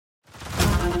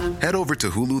Head over to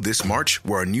Hulu this March,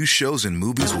 where our new shows and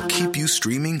movies will keep you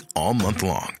streaming all month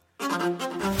long.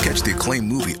 Catch the acclaimed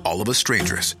movie All of Us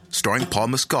Strangers, starring Paul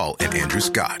Mescal and Andrew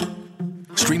Scott.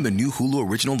 Stream the new Hulu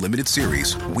original limited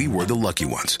series We Were the Lucky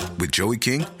Ones with Joey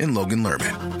King and Logan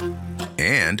Lerman.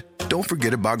 And don't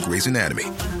forget about Grey's Anatomy.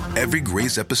 Every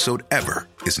Grey's episode ever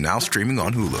is now streaming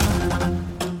on Hulu.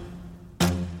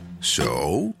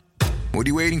 So, what are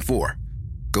you waiting for?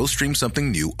 Go stream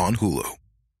something new on Hulu.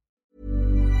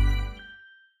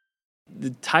 The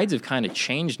tides have kind of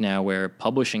changed now, where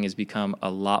publishing has become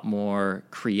a lot more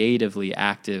creatively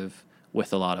active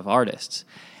with a lot of artists.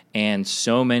 And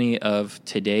so many of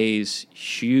today's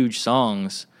huge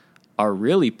songs are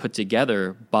really put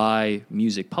together by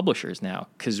music publishers now,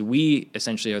 because we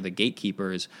essentially are the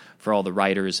gatekeepers for all the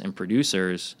writers and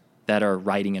producers that are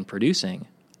writing and producing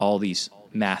all these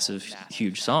massive,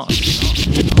 huge songs.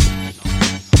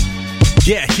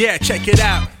 Yeah, check it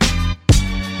out.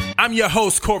 I'm your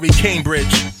host, Corey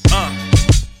Cambridge.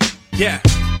 Yeah.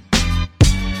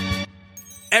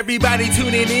 Everybody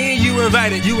tuning in, you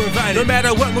invited. No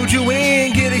matter what mood you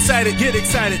in, get excited.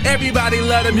 Everybody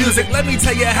love the music, let me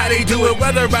tell you how they do it.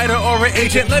 Whether writer or an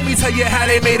agent, let me tell you how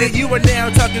they made it. You are now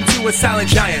talking to a silent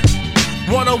giant.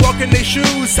 Wanna walk in their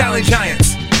shoes, silent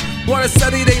giants. Wanna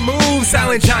study they moves,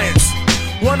 silent giants.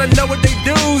 Wanna know what they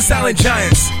do, silent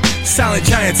giants. Silent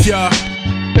giants, y'all.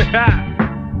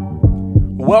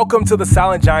 Welcome to the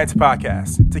Silent Giants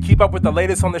podcast. To keep up with the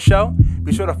latest on the show,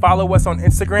 be sure to follow us on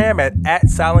Instagram at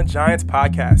Silent Giants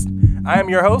Podcast. I am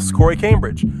your host, Corey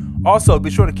Cambridge. Also,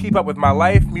 be sure to keep up with my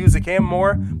life, music, and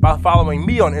more by following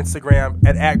me on Instagram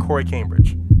at Corey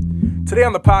Cambridge. Today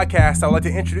on the podcast, I'd like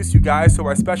to introduce you guys to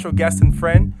our special guest and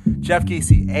friend, Jeff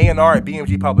Geasey, A&R at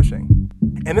BMG Publishing.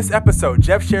 In this episode,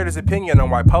 Jeff shared his opinion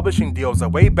on why publishing deals are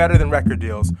way better than record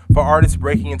deals for artists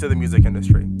breaking into the music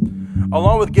industry.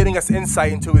 Along with getting us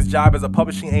insight into his job as a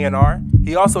publishing A&R,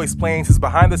 he also explains his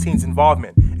behind-the-scenes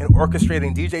involvement in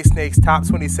orchestrating DJ Snake's top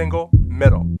 20 single,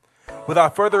 Middle.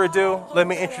 Without further ado, let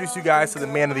me introduce you guys to the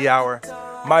man of the hour,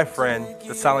 my friend,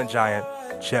 the silent giant,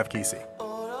 Jeff Geasey.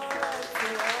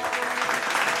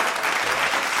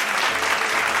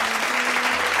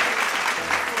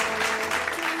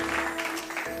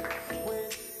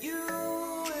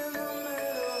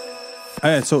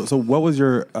 So what was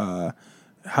your,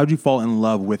 how'd you fall in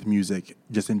love with music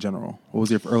just in general? What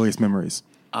was your earliest memories?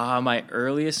 My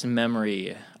earliest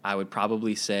memory, I would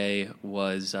probably say,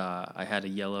 was I had a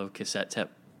yellow cassette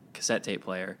tape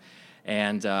player,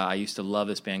 and I used to love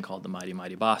this band called the Mighty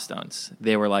Mighty Bosstones.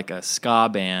 They were like a ska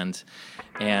band,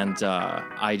 and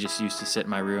I just used to sit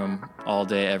in my room all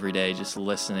day, every day, just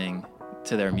listening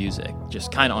to their music,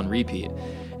 just kind of on repeat.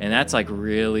 And that's like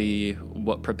really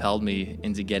what propelled me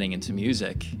into getting into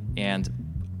music. And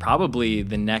probably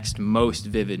the next most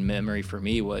vivid memory for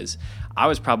me was I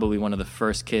was probably one of the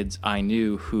first kids I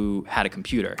knew who had a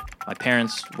computer. My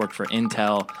parents worked for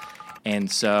Intel,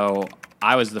 and so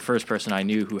I was the first person I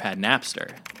knew who had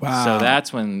Napster. Wow. So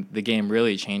that's when the game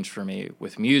really changed for me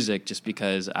with music, just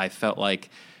because I felt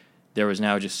like there was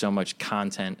now just so much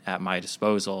content at my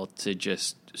disposal to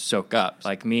just soak up.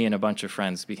 Like, me and a bunch of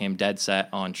friends became dead set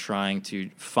on trying to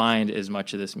find as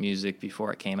much of this music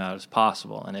before it came out as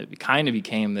possible. And it kind of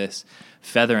became this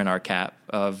feather in our cap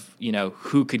of,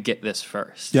 who could get this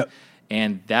first. Yep.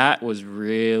 And that was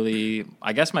really,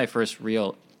 I guess, my first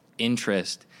real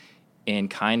interest in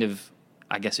kind of,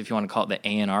 I guess if you want to call it the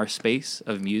A&R space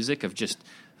of music, of just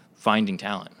finding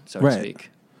talent, so to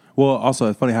speak. Well, also,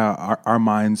 it's funny how our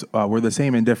minds were the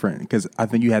same and different, because I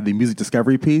think you had the music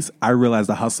discovery piece. I realized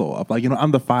the hustle of, like,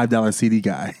 I'm the $5 CD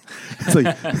guy. It's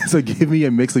like, so give me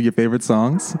a mix of your favorite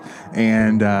songs,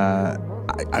 and I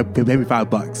pay me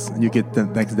 $5, and you get the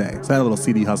next day. So I had a little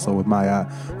CD hustle with my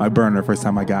my burner first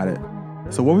time I got it.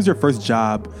 So what was your first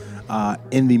job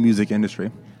in the music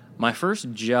industry? My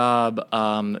first job,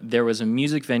 there was a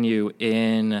music venue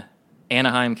in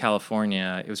Anaheim,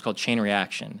 California. It was called Chain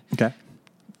Reaction. Okay.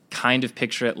 Kind of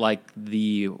picture it like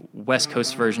the West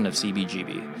Coast version of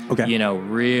CBGB. Okay.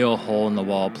 Real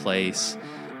hole-in-the-wall place.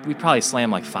 We probably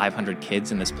slammed like 500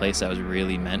 kids in this place that was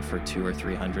really meant for 200 or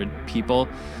 300 people.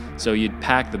 So you'd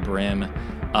pack the brim.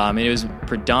 And it was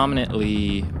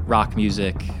predominantly rock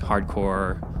music,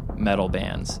 hardcore, metal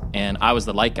bands. And I was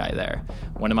the light guy there.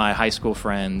 One of my high school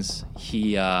friends,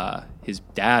 his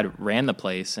dad ran the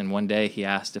place, and one day he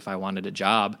asked if I wanted a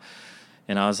job.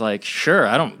 And I was like, sure,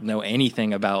 I don't know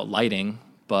anything about lighting,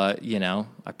 but,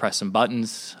 I press some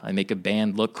buttons, I make a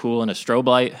band look cool in a strobe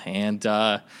light, and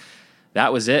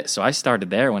that was it. So I started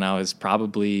there when I was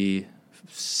probably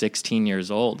 16 years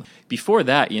old. Before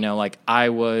that, like I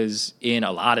was in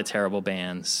a lot of terrible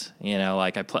bands,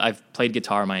 like I've played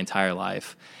guitar my entire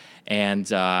life.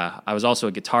 And I was also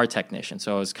a guitar technician.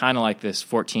 So I was kind of like this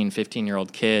 14,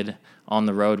 15-year-old kid on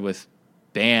the road with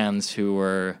bands who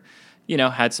were,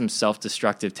 had some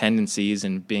self-destructive tendencies,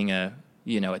 and being a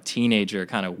teenager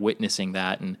kind of witnessing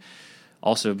that, and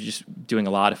also just doing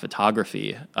a lot of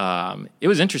photography. It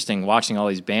was interesting watching all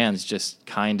these bands just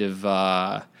kind of,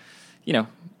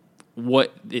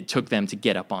 what it took them to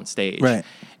get up on stage. Right.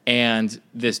 And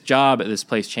this job at this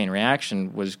place, Chain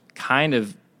Reaction, was kind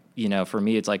of, for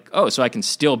me, it's like, oh, so I can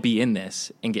still be in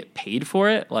this and get paid for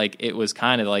it. Like, it was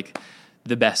kind of like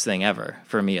the best thing ever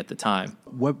for me at the time.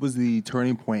 What was the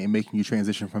turning point in making you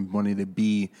transition from wanting to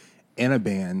be in a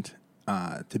band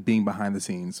to being behind the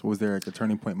scenes? Was there like a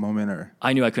turning point moment, or?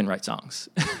 I knew I couldn't write songs.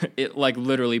 It like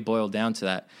literally boiled down to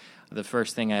that. The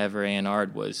first thing I ever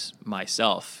A&R'd was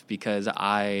myself, because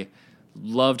I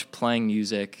loved playing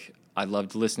music. I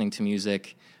loved listening to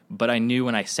music, but I knew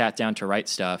when I sat down to write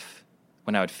stuff,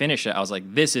 when I would finish it, I was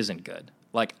like, this isn't good.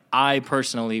 Like, I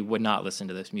personally would not listen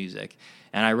to this music.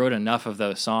 And I wrote enough of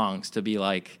those songs to be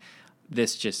like,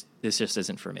 this just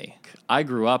isn't for me. I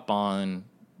grew up on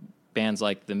bands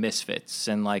like the Misfits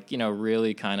and like,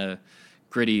 really kind of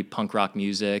gritty punk rock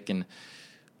music. And,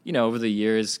 over the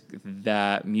years,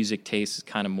 that music taste has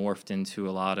kind of morphed into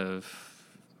a lot of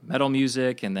metal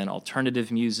music and then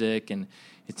alternative music. And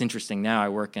it's interesting now, I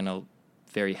work in a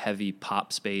very heavy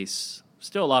pop space,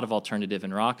 still a lot of alternative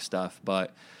and rock stuff,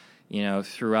 but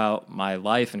throughout my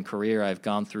life and career, I've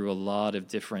gone through a lot of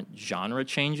different genre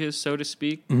changes, so to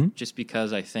speak, just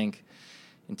because I think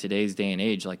in today's day and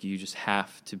age, like, you just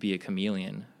have to be a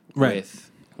chameleon with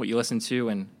what you listen to.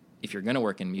 And if you're going to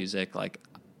work in music, like,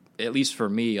 at least for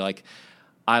me, like,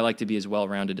 I like to be as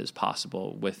well-rounded as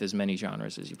possible with as many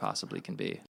genres as you possibly can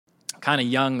be. Kind of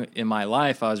young in my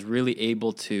life, I was really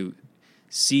able to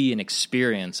see and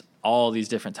experience all these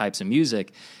different types of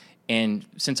music. And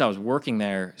since I was working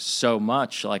there so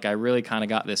much, like, I really kind of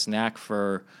got this knack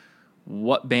for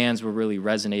what bands were really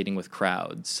resonating with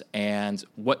crowds and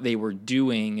what they were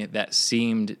doing that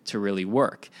seemed to really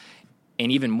work.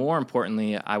 And even more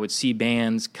importantly, I would see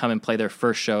bands come and play their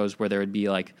first shows where there would be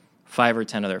like 5 or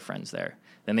 10 of their friends there.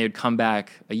 Then they would come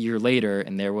back a year later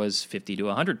and there was 50 to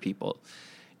 100 people.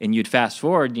 And you'd fast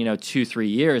forward, 2-3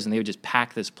 years, and they would just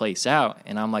pack this place out.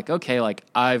 And I'm like, okay, like,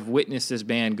 I've witnessed this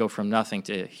band go from nothing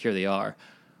to here they are.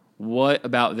 What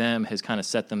about them has kind of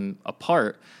set them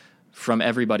apart from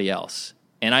everybody else?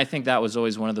 And I think that was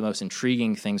always one of the most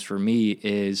intriguing things for me,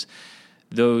 is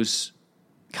those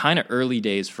kind of early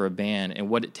days for a band and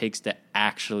what it takes to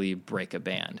actually break a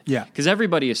band. Yeah. Because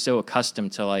everybody is so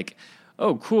accustomed to, like,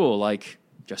 oh, cool, like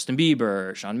Justin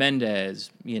Bieber, Shawn Mendes,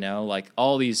 like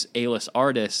all these A-list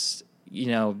artists,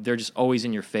 they're just always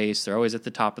in your face. They're always at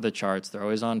the top of the charts. They're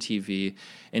always on TV.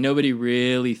 And nobody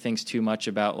really thinks too much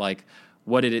about, like,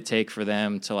 what did it take for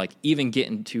them to, like, even get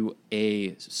into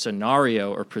a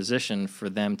scenario or position for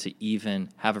them to even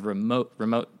have a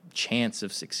remote chance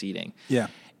of succeeding. Yeah.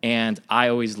 And I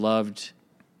always loved,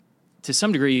 to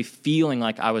some degree, feeling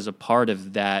like I was a part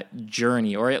of that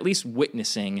journey, or at least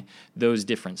witnessing those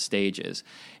different stages.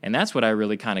 And that's what I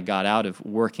really kind of got out of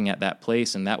working at that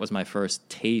place, and that was my first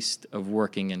taste of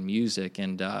working in music.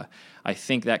 And I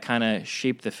think that kind of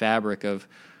shaped the fabric of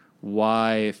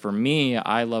why, for me,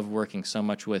 I love working so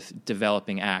much with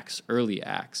developing acts, early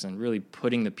acts, and really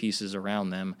putting the pieces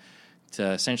around them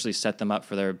to essentially set them up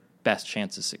for their best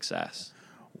chance of success.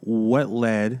 What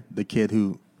led the kid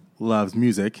who loves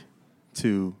music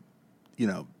to,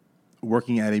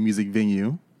 working at a music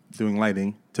venue, doing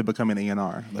lighting, to become an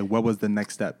A&R? Like, what was the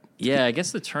next step? Yeah, I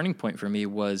guess the turning point for me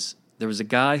was there was a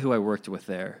guy who I worked with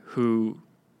there who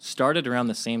started around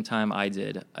the same time I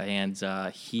did, and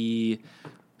he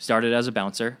started as a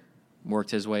bouncer,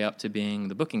 worked his way up to being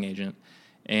the booking agent,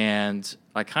 and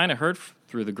I kind of heard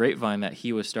through the grapevine that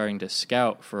he was starting to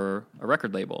scout for a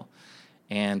record label.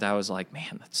 And I was like,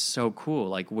 man, that's so cool.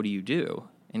 Like, what do you do?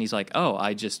 And he's like, oh,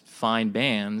 I just find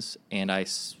bands and I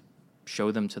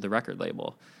show them to the record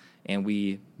label. And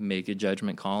we make a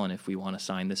judgment call on if we want to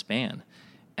sign this band.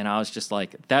 And I was just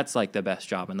like, that's like the best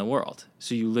job in the world.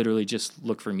 So you literally just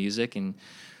look for music and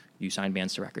you sign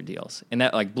bands to record deals. And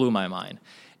that like blew my mind.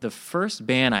 The first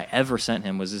band I ever sent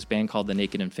him was this band called The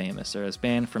Naked and Famous. They're this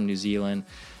band from New Zealand.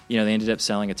 They ended up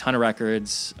selling a ton of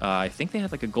records. I think they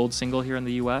had like a gold single here in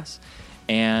the U.S.,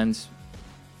 and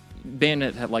band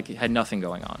had nothing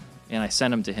going on. And I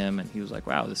sent him to him, and he was like,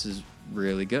 wow, this is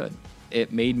really good.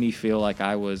 It made me feel like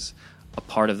I was a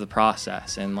part of the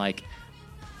process, and like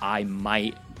I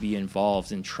might be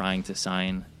involved in trying to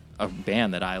sign a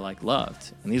band that I like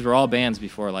loved. And these were all bands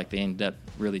before like they ended up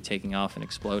really taking off and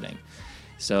exploding.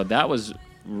 So that was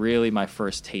really my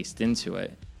first taste into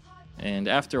it. And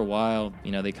after a while,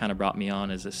 you know, they kind of brought me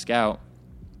on as a scout.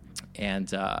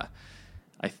 And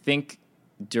I think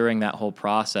during that whole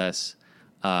process,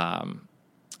 I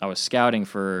was scouting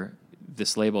for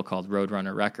this label called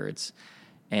Roadrunner Records.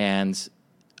 And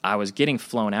I was getting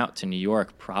flown out to New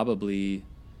York probably,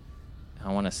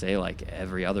 I want to say, like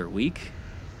every other week.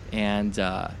 And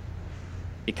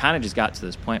it kind of just got to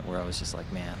this point where I was just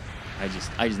like, man, I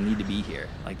just need to be here.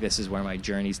 Like, this is where my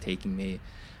journey's taking me.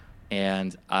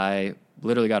 And I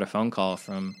literally got a phone call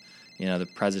from, you know, the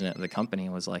president of the company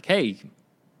and was like, hey,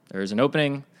 there's an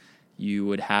opening. You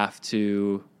would have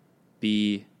to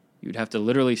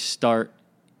literally start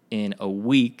in a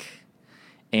week,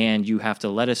 and you have to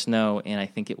let us know. And I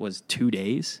think it was 2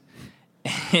 days.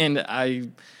 And I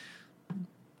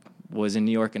was in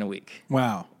New York in a week.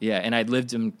 Wow. Yeah, and I'd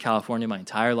lived in California my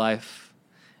entire life.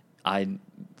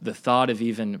 The thought of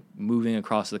even moving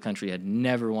across the country had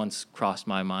never once crossed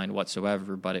my mind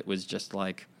whatsoever, but it was just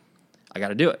like, I got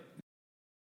to do it.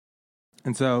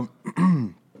 And so,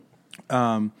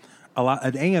 an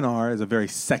A&R is a very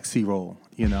sexy role.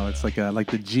 You know, it's like the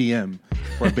GM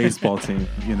for a baseball team.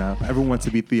 You know, everyone wants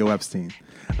to be Theo Epstein.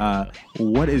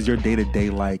 What is your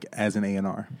day-to-day like as an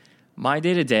A&R? My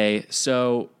day-to-day,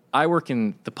 so I work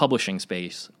in the publishing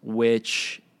space,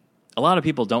 which a lot of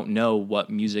people don't know what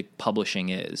music publishing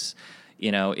is.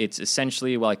 You know, it's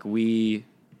essentially like we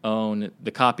own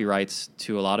the copyrights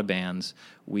to a lot of bands.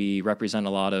 We represent a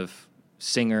lot of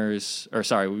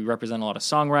we represent a lot of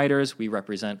songwriters. We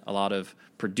represent a lot of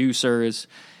producers.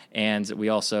 And we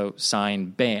also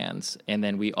sign bands. And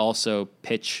then we also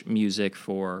pitch music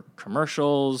for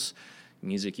commercials,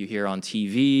 music you hear on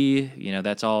TV. You know,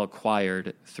 that's all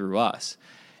acquired through us.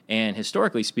 And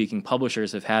historically speaking,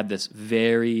 publishers have had this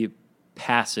very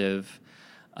passive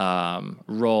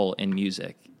role in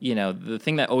music. You know, the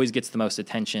thing that always gets the most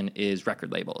attention is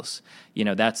record labels. You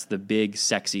know, that's the big,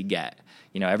 sexy get.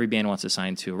 You know, every band wants to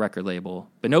sign to a record label,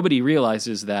 but nobody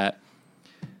realizes that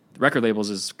record labels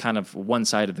is kind of one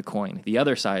side of the coin. The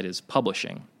other side is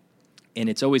publishing. And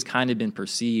it's always kind of been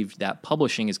perceived that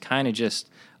publishing is kind of just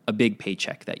a big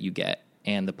paycheck that you get.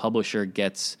 And the publisher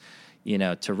gets, you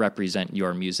know, to represent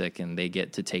your music, and they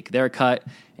get to take their cut,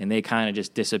 and they kind of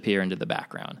just disappear into the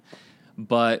background.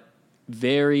 But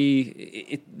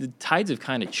the tides have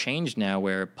kind of changed now,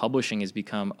 where publishing has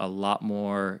become a lot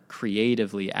more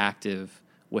creatively active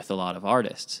with a lot of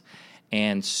artists.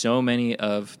 And so many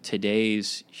of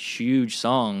today's huge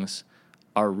songs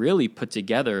are really put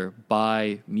together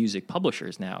by music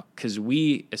publishers now, because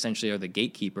we essentially are the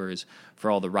gatekeepers for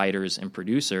all the writers and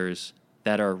producers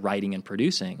that are writing and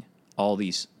producing all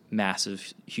these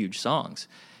massive, huge songs.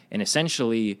 And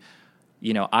essentially,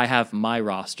 you know, I have my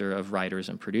roster of writers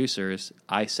and producers.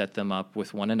 I set them up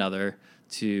with one another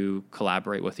to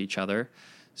collaborate with each other.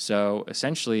 So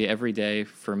essentially, every day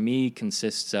for me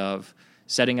consists of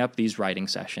setting up these writing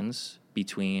sessions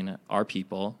between our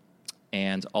people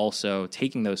and also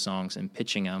taking those songs and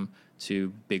pitching them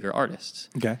to bigger artists.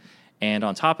 Okay. And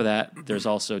on top of that, there's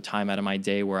also time out of my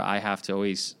day where I have to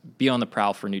always be on the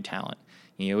prowl for new talent.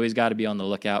 You always got to be on the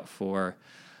lookout for,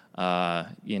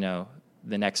 you know,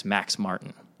 the next Max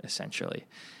Martin, essentially.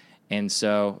 And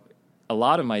so a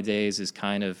lot of my days is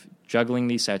kind of juggling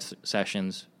these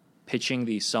sessions, pitching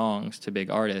these songs to big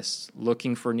artists,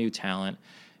 looking for new talent,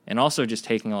 and also just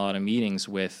taking a lot of meetings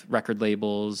with record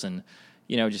labels and,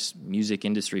 you know, just music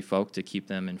industry folk to keep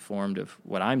them informed of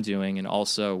what I'm doing and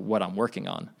also what I'm working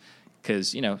on.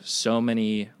 Because, you know, so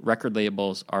many record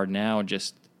labels are now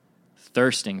just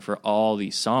thirsting for all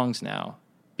these songs now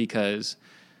because,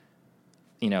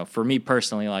 you know, for me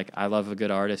personally, like, I love a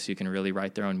good artist who can really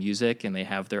write their own music and they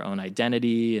have their own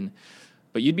identity.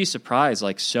 But you'd be surprised,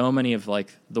 like, so many of,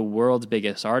 like, the world's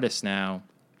biggest artists now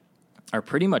are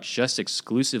pretty much just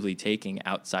exclusively taking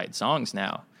outside songs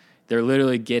now. They're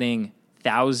literally getting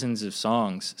thousands of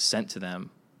songs sent to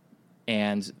them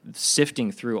and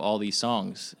sifting through all these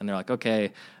songs. And they're like,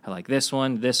 okay, I like this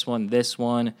one, this one, this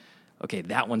one. Okay,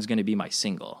 that one's going to be my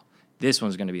single. This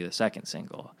one's going to be the second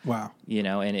single. Wow. You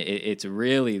know, and it's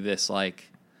really this, like,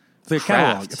 it's like a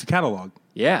catalog. It's a catalog.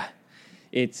 Yeah.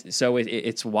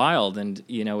 It's wild. And,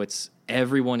 you know,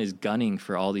 everyone is gunning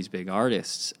for all these big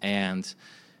artists. And,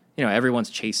 you know,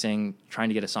 everyone's trying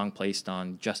to get a song placed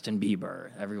on Justin Bieber.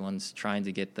 Everyone's trying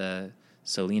to get the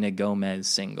Selena Gomez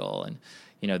single. And,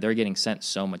 you know, they're getting sent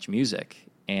so much music.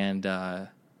 And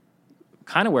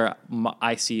kind of where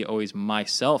I see always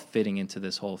myself fitting into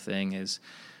this whole thing is,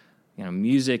 you know,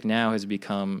 music now has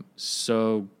become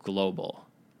so global.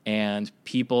 and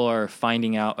people are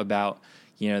finding out about,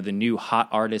 the new hot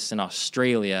artists in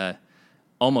Australia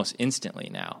almost instantly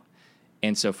now.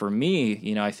 And so for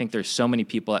me, I think there's so many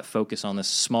people that focus on this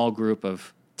small group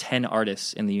of 10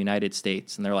 artists in the United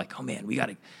States, and they're like, oh man, we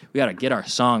gotta get our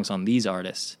songs on these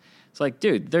artists. It's like,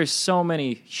 dude, there's so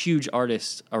many huge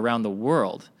artists around the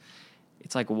world.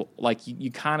 It's like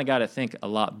you kind of got to think a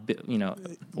lot,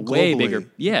 way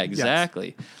bigger. Yeah,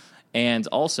 exactly. Yes. And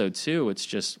also too, it's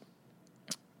just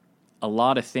a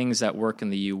lot of things that work in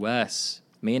the U.S.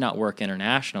 may not work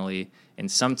internationally, and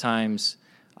sometimes,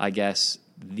 I guess,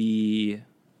 the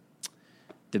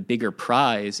bigger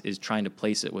prize is trying to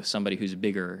place it with somebody who's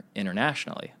bigger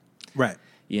internationally. Right.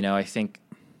 I think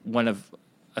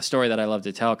a story that I love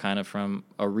to tell kind of from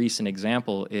a recent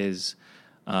example is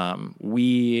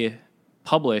we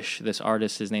publish this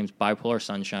artist. His name's Bipolar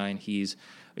Sunshine. He's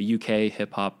a UK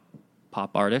hip-hop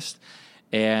pop artist.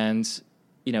 And,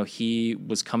 he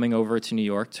was coming over to New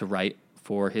York to write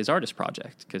for his artist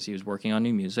project because he was working on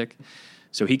new music.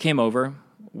 So he came over.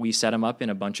 We set him up in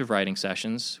a bunch of writing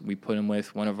sessions. We put him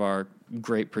with one of our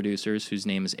great producers whose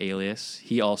name is Alias.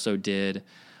 He also did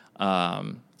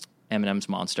Eminem's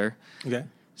Monster. Okay.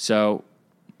 So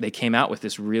they came out with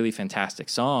this really fantastic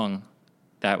song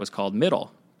that was called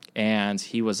Middle. And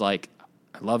he was like,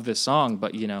 I love this song,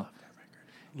 but,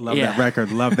 Love that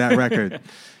record.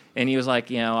 And he was like,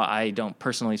 I don't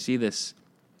personally see this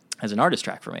as an artist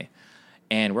track for me.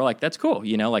 And we're like, that's cool.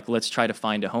 Let's try to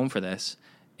find a home for this.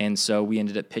 And so we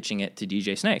ended up pitching it to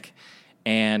DJ Snake.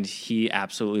 And he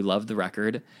absolutely loved the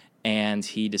record. And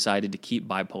he decided to keep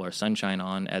Bipolar Sunshine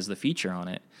on as the feature on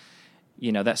it.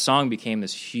 That song became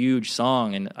this huge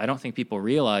song. And I don't think people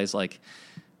realize,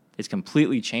 it's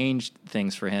completely changed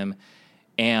things for him.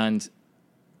 And,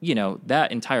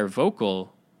 that entire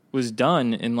vocal was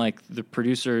done in, the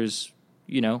producer's,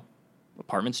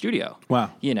 apartment studio.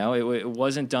 Wow. It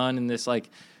wasn't done in this,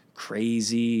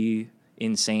 crazy,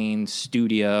 insane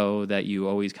studio that you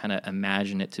always kind of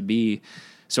imagine it to be.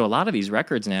 So a lot of these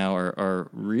records now are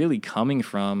really coming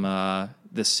from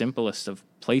the simplest of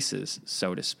places,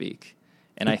 so to speak.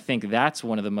 And I think that's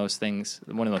one of the most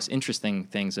interesting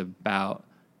things about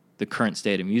the current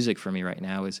state of music for me right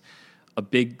now is a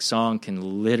big song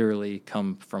can literally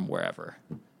come from wherever.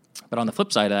 But on the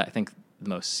flip side of that, I think the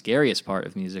most scariest part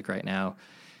of music right now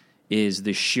is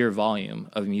the sheer volume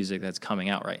of music that's coming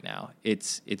out right now.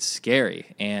 It's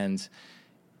scary, and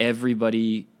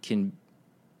everybody can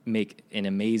make an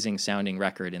amazing sounding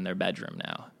record in their bedroom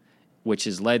now, which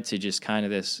has led to just kind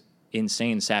of this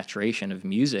insane saturation of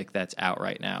music that's out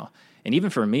right now. And even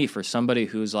for me, for somebody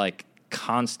who's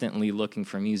constantly looking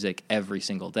for music every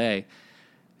single day,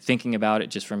 thinking about it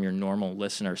just from your normal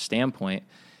listener standpoint,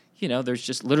 there's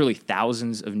just literally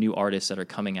thousands of new artists that are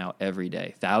coming out every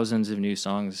day, thousands of new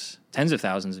songs, tens of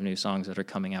thousands of new songs that are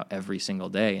coming out every single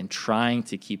day, and trying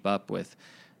to keep up with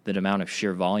the amount of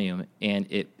sheer volume. And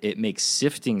it makes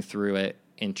sifting through it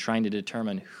and trying to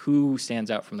determine who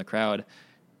stands out from the crowd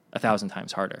 1,000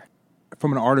 times harder.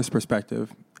 From an artist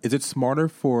perspective, is it smarter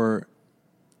for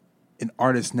an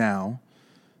artist now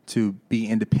to be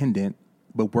independent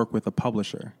but work with a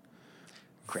publisher?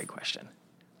 Great question.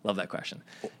 Love that question.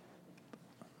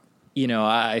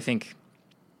 I think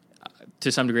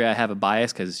to some degree I have a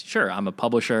bias because, sure, I'm a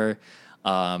publisher.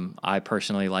 I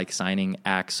personally like signing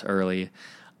acts early.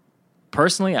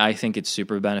 Personally, I think it's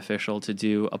super beneficial to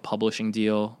do a publishing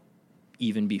deal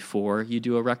even before you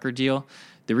do a record deal.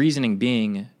 The reasoning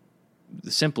being,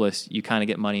 the simplest, you kind of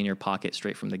get money in your pocket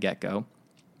straight from the get-go.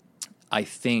 I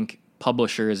think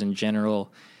publishers in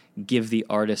general give the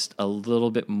artist a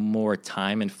little bit more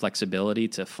time and flexibility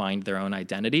to find their own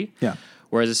identity. Yeah.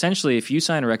 Whereas essentially, if you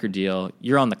sign a record deal,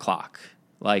 you're on the clock.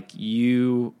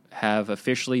 You have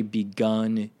officially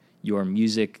begun your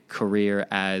music career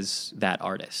as that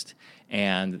artist.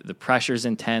 And the pressure's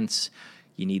intense.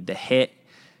 You need the hit.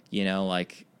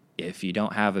 If you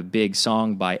don't have a big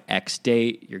song by X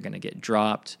date, you're going to get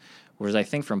dropped. Whereas I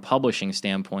think from publishing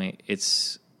standpoint,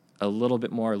 it's a little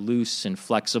bit more loose and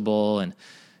flexible. And,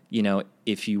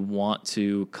 if you want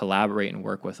to collaborate and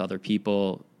work with other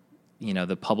people,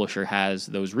 the publisher has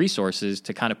those resources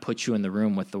to kind of put you in the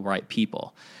room with the right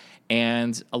people.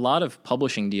 And a lot of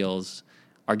publishing deals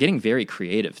are getting very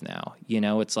creative now.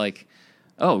 It's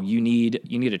oh, you need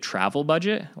a travel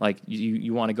budget?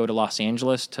 You want to go to Los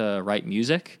Angeles to write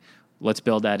music? Let's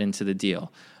build that into the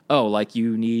deal. Oh,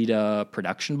 you need a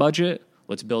production budget?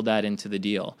 Let's build that into the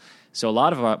deal. So a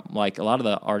lot of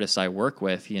the artists I work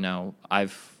with,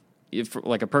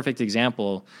 a perfect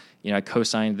example, I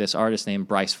co-signed this artist named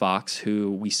Bryce Fox,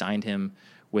 who we signed him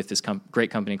with this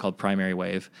great company called Primary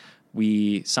Wave.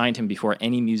 We signed him before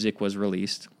any music was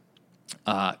released.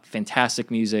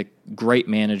 Fantastic music, great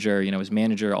manager. You know, his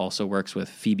manager also works with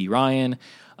Phoebe Ryan,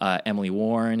 Emily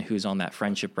Warren, who's on that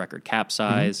Friendship record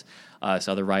Capsize. This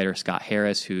other writer, Scott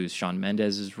Harris, who's Shawn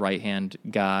Mendes's right-hand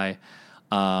guy.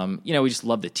 You know, we just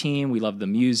love the team. We love the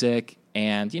music.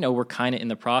 And, you know, we're kind of in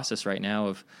the process right now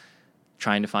of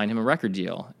trying to find him a record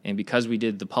deal. And because we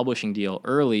did the publishing deal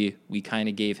early, we kind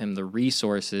of gave him the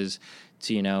resources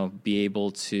to, you know, be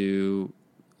able to,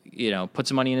 you know, put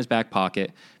some money in his back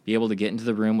pocket, be able to get into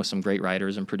the room with some great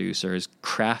writers and producers,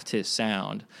 craft his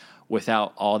sound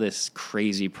without all this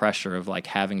crazy pressure of like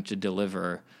having to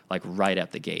deliver like right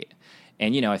at the gate.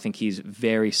 And, you know, I think he's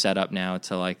very set up now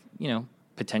to like, you know,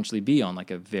 potentially be on like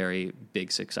a very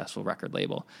big successful record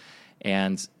label.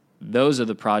 And those are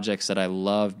the projects that I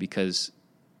love because,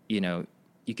 you know,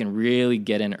 you can really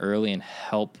get in early and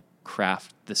help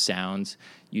craft the sounds.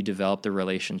 You develop the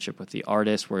relationship with the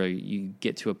artist where you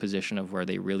get to a position of where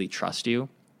they really trust you.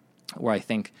 Where I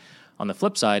think on the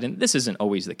flip side, and this isn't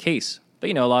always the case, but,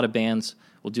 you know, a lot of bands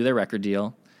will do their record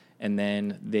deal and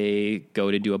then they go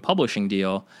to do a publishing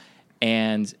deal.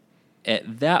 And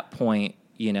at that point,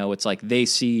 you know, it's like they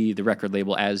see the record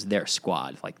label as their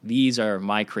squad. Like, these are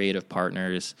my creative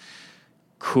partners.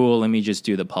 Cool, let me just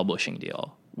do the publishing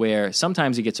deal. Where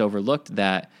sometimes it gets overlooked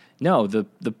that, no, the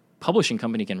publishing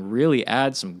company can really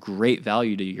add some great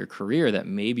value to your career that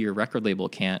maybe your record label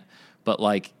can't. But,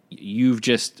 like, you've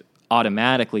just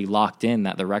automatically locked in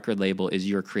that the record label is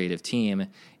your creative team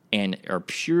and are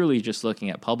purely just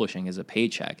looking at publishing as a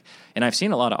paycheck. And I've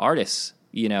seen a lot of artists,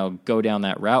 you know, go down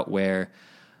that route where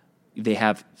they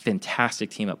have fantastic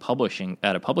team at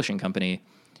a publishing company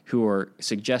who are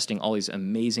suggesting all these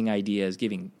amazing ideas,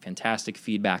 giving fantastic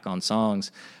feedback on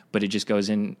songs, but it just goes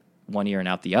in one ear and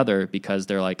out the other because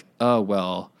they're like, oh,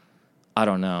 well, I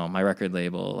don't know, my record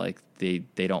label, like they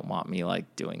don't want me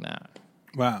like doing that.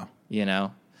 Wow. You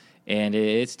know? And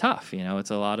it's tough, you know,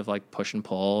 it's a lot of like push and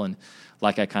pull. And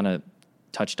like I kind of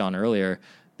touched on earlier,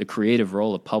 the creative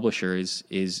role of publishers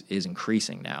is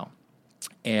increasing now.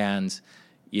 And,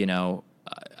 you know,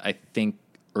 I think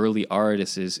early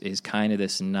artists is kind of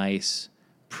this nice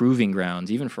proving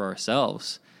grounds, even for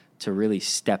ourselves, to really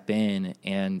step in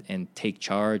and take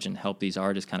charge and help these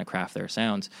artists kind of craft their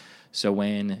sounds. So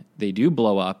when they do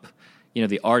blow up, you know,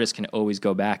 the artist can always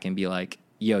go back and be like,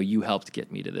 yo, you helped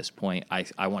get me to this point.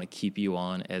 I want to keep you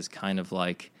on as kind of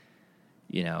like,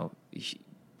 you know,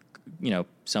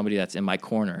 somebody that's in my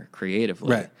corner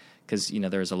creatively. Right. Because, you know,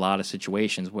 there's a lot of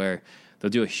situations where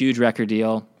they'll do a huge record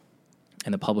deal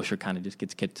and the publisher kind of just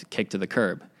gets kicked to the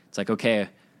curb. It's like, okay,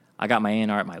 I got my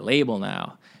A&R at my label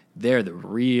now. They're the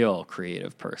real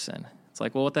creative person. It's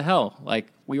like, well, what the hell? Like,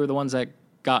 we were the ones that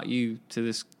got you to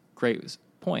this great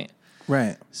point.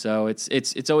 Right. So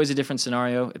it's always a different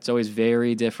scenario. It's always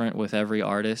very different with every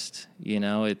artist. You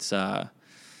know, it's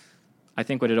I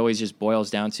think what it always just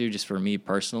boils down to, just for me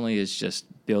personally, is just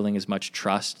building as much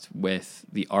trust with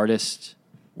the artist,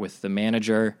 with the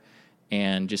manager,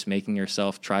 and just making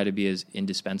yourself try to be as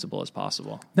indispensable as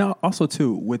possible. Now, also,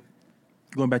 too, with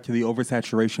going back to the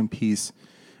oversaturation piece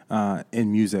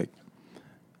in music,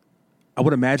 I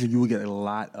would imagine you would get a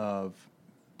lot of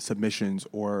submissions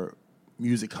or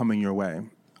music coming your way.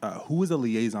 Who is the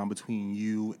liaison between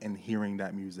you and hearing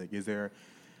that music? Is there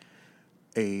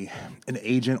an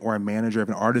agent or a manager if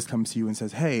an artist comes to you and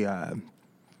says, hey,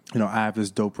 you know, I have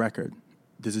this dope record.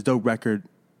 Does this dope record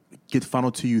get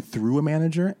funneled to you through a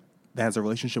manager that has a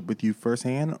relationship with you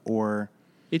firsthand, or?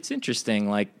 It's interesting.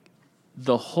 Like,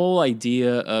 the whole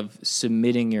idea of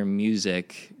submitting your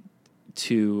music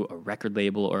to a record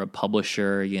label or a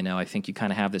publisher, you know, I think you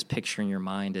kind of have this picture in your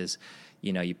mind as,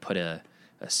 you know, you put a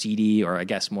CD, or I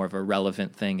guess more of a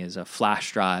relevant thing is a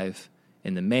flash drive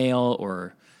in the mail,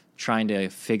 or trying to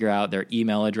figure out their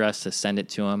email address to send it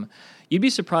to them. You'd be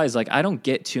surprised. Like, I don't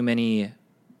get too many,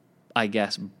 I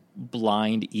guess,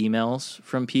 blind emails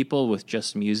from people with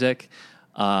just music.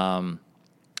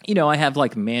 You know, I have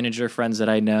like manager friends that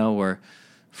I know, or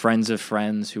friends of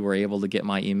friends who were able to get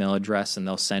my email address, and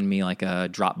they'll send me like a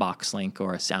Dropbox link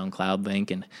or a SoundCloud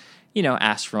link and, you know,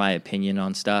 ask for my opinion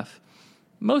on stuff.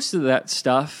 Most of that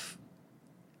stuff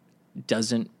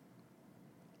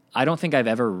I don't think I've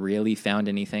ever really found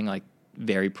anything like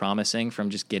very promising from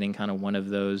just getting kind of one of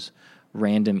those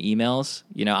random emails.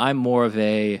 You know, I'm more of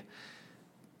a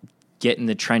get in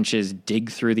the trenches, dig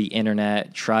through the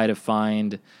internet, try to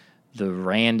find the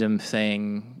random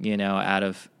thing, you know, out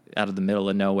of the middle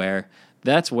of nowhere.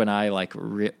 That's when I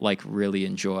really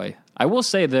enjoy. I will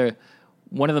say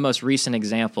one of the most recent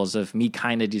examples of me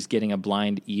kind of just getting a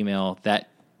blind email that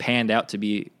panned out to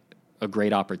be a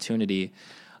great opportunity.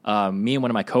 me and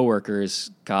one of my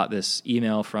coworkers got this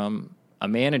email from a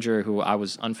manager who I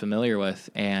was unfamiliar with,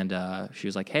 and she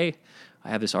was like, "Hey, I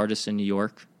have this artist in New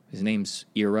York. His name's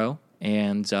Eero,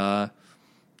 and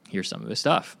here's some of his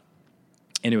stuff."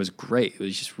 And it was great. It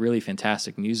was just really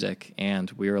fantastic music,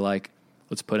 and we were like,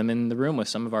 "Let's put him in the room with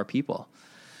some of our people."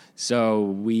 So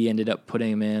we ended up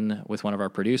putting him in with one of our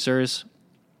producers,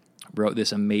 wrote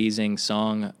this amazing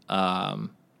song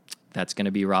that's going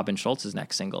to be Robin Schultz's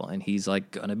next single, and he's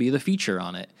like going to be the feature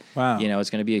on it. Wow. You know, it's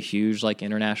going to be a huge like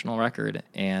international record,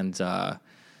 and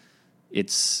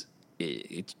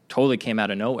it totally came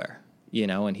out of nowhere, you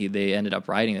know, and they ended up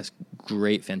writing this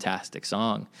great, fantastic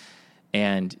song.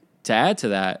 And to add to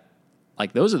that,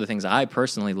 like those are the things I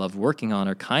personally love working on,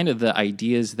 are kind of the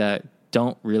ideas that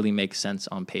don't really make sense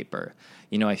on paper.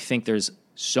 You know, I think there's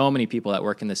so many people that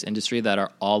work in this industry that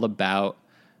are all about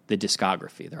the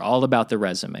discography. They're all about the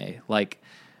resume. Like,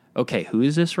 okay, who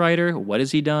is this writer? What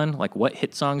has he done? Like, what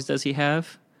hit songs does he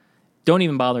have? Don't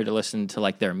even bother to listen to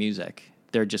like their music.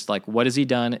 They're just like, what has he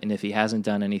done? And if he hasn't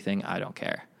done anything, I don't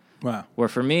care. Wow. Where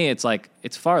for me, it's like,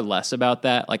 it's far less about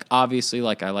that. Like, obviously,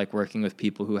 like I like working with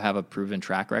people who have a proven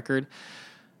track record,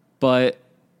 but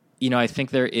you know, I think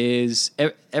there is,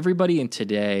 everybody in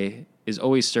today is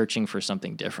always searching for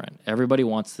something different. Everybody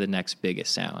wants the next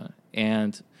biggest sound.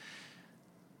 And,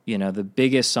 you know, the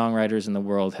biggest songwriters in the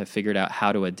world have figured out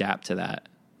how to adapt to that,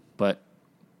 but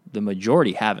the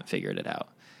majority haven't figured it out.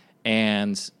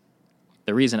 And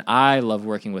the reason I love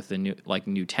working with the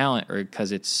new talent, or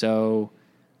because it's so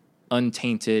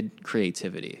untainted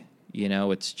creativity. You know,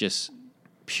 it's just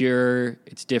pure,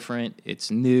 it's different,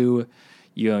 it's new.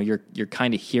 You know, you're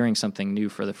kind of hearing something new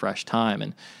for the first time.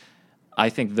 And I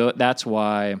think that's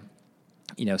why,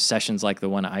 you know, sessions like the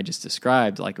one I just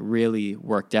described, like really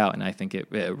worked out. And I think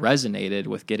it resonated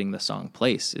with getting the song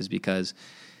placed, is because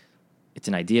it's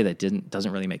an idea that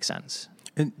doesn't really make sense.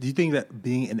 And do you think that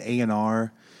being an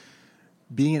A&R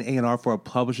for a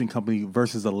publishing company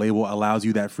versus a label allows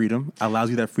you that freedom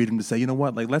to say, you know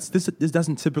what, like this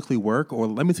doesn't typically work, or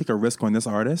let me take a risk on this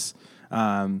artist?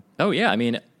 Oh yeah, I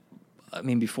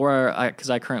mean, before because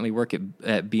I currently work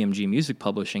at BMG Music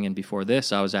Publishing, and before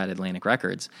this I was at Atlantic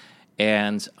Records,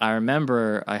 and I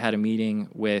remember I had a meeting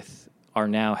with our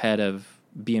now head of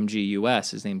BMG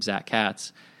US. His name's Zach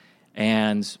Katz,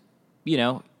 and you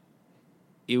know,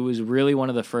 it was really one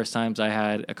of the first times I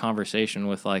had a conversation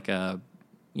with like a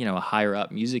higher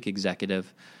up music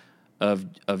executive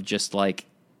of just like,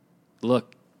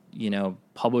 look, you know,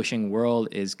 publishing world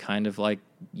is kind of like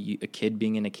a kid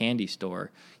being in a candy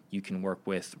store. You can work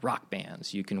with rock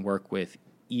bands, you can work with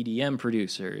EDM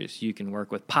producers, you can work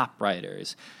with pop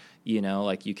writers, you know,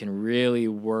 like you can really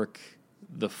work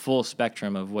the full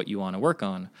spectrum of what you want to work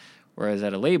on. Whereas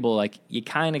at a label, like you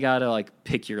kind of got to like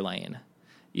pick your lane,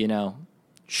 you know.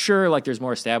 Sure, like there's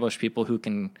more established people who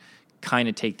can kind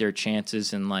of take their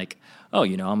chances and like, oh,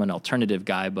 you know, I'm an alternative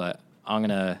guy, but I'm going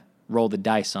to roll the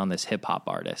dice on this hip hop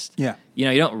artist. Yeah. You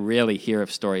know, you don't really hear of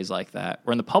stories like that.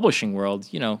 Where in the publishing world,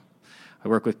 you know, I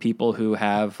work with people who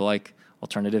have like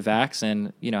alternative acts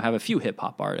and, you know, have a few hip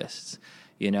hop artists.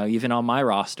 You know, even on my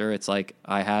roster, it's like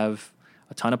I have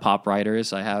a ton of pop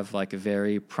writers. I have like a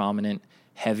very prominent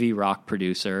heavy rock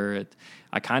producer.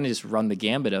 I kind of just run the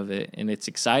gambit of it, and it's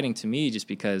exciting to me just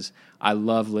because I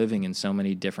love living in so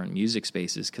many different music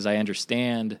spaces, because I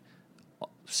understand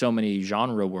so many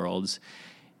genre worlds,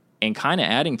 and kind of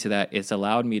adding to that, it's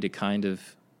allowed me to kind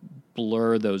of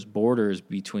blur those borders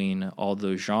between all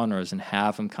those genres and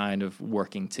have them kind of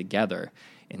working together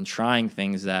and trying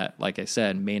things that, like I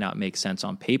said, may not make sense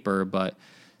on paper, but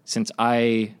since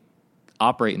I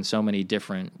operate in so many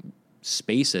different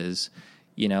spaces,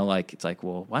 you know, like it's like,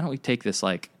 well, why don't we take this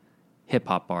like hip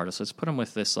hop artist, let's put him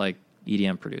with this like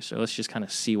EDM producer, let's just kind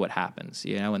of see what happens,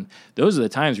 you know. And those are the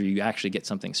times where you actually get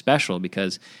something special,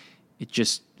 because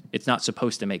it's not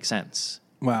supposed to make sense.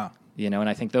 Wow. You know, and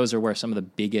I think those are where some of the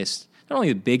biggest, not only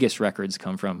the biggest records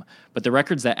come from, but the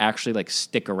records that actually like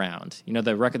stick around, you know,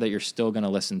 the record that you're still going to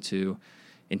listen to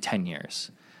in 10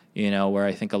 years, you know, where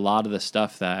I think a lot of the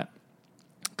stuff that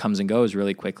comes and goes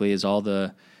really quickly is all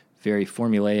the very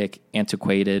formulaic,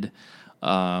 antiquated,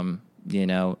 you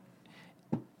know,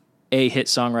 A hit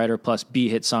songwriter plus B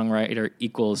hit songwriter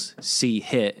equals C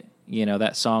hit. You know,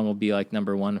 that song will be like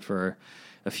number one for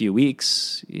a few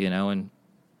weeks, you know, and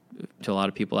to a lot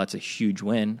of people that's a huge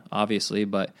win, obviously,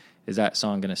 but is that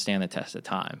song going to stand the test of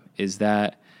time?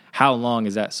 How long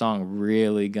is that song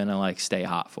really going to like stay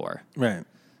hot for? Right.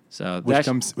 So which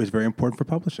is very important for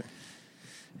publishing.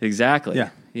 Exactly. Yeah.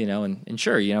 You know, and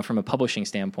sure, you know, from a publishing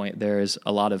standpoint, there's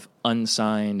a lot of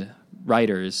unsigned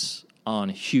writers on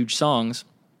huge songs.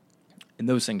 And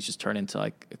those things just turn into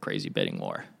like a crazy bidding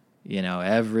war. You know,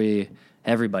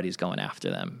 everybody's going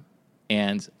after them.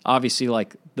 And obviously,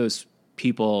 like, those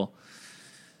people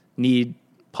need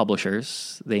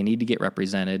publishers. They need to get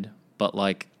represented. But,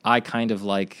 like, I kind of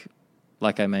like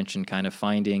I mentioned, kind of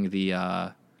finding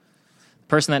the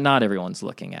person that not everyone's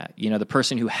looking at. You know, the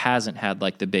person who hasn't had,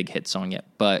 like, the big hit song yet.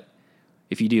 But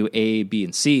if you do A, B,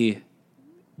 and C,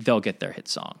 they'll get their hit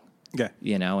song. Okay.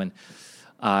 You know, and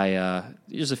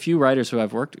there's a few writers who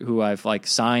I've like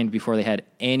signed before they had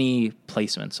any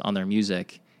placements on their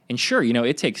music. And sure, you know,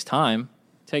 it takes time.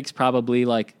 It takes probably,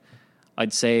 like,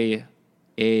 I'd say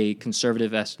a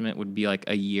conservative estimate would be like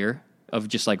a year of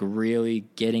just like really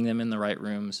getting them in the right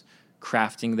rooms,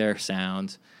 crafting their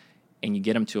sound, and you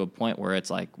get them to a point where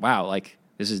it's like, wow, like,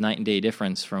 this is night and day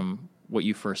difference from what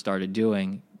you first started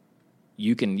doing.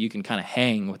 You can kind of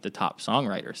hang with the top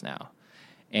songwriters now.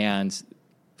 And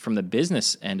from the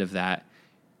business end of that,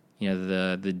 you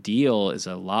know, the deal is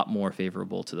a lot more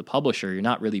favorable to the publisher. You're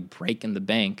not really breaking the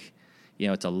bank. You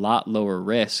know, it's a lot lower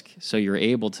risk, so you're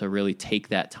able to really take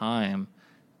that time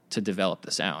to develop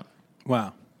the sound.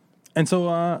 Wow. And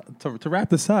so to wrap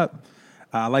this up,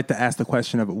 I'd like to ask the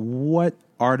question of what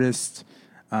artist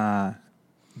do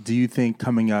you think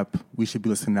coming up we should be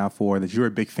listening out for that you're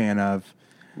a big fan of?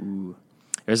 Ooh.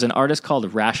 There's an artist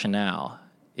called Rationale.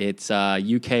 It's a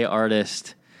UK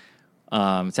artist.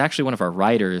 It's actually one of our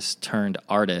writers turned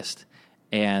artist,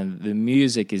 and the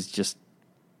music is just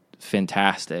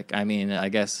fantastic. I mean, I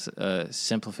guess a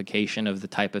simplification of the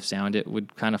type of sound it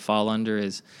would kind of fall under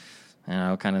is, I don't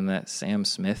know, kind of in that Sam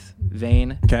Smith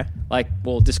vein. Okay. Like,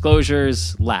 well,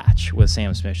 Disclosure's Latch with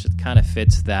Sam Smith. It kind of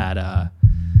fits that,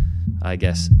 I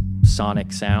guess,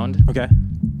 sonic sound. Okay.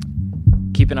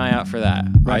 Keep an eye out for that.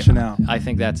 Rationale. I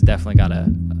think that's definitely got a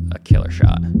killer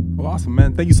shot. Well, awesome,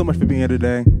 man. Thank you so much for being here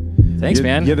today. Thanks,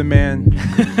 man. You're the man.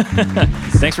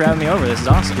 Thanks for having me over. This is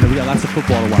awesome. You know, we got lots of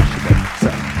football to watch today. So,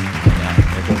 yeah,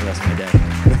 there goes the rest of my day.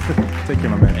 take care,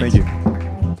 my man. Thanks. Thank you.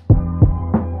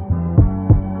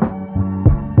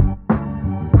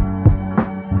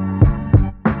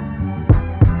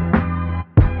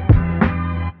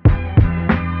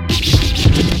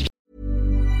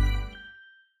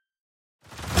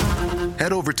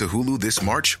 Head over to Hulu this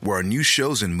March, where our new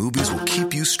shows and movies will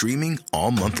keep you streaming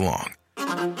all month long.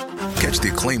 Catch the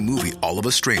acclaimed movie All of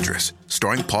Us Strangers,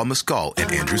 starring Paul Mescal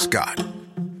and Andrew Scott.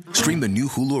 Stream the new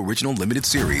Hulu original limited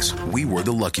series We Were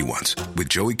the Lucky Ones with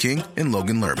Joey King and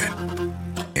Logan Lerman.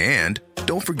 And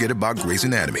don't forget about Grey's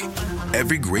Anatomy.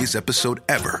 Every Grey's episode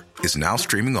ever is now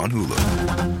streaming on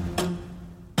Hulu.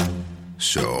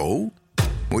 So,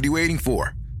 what are you waiting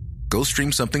for? Go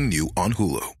stream something new on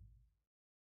Hulu.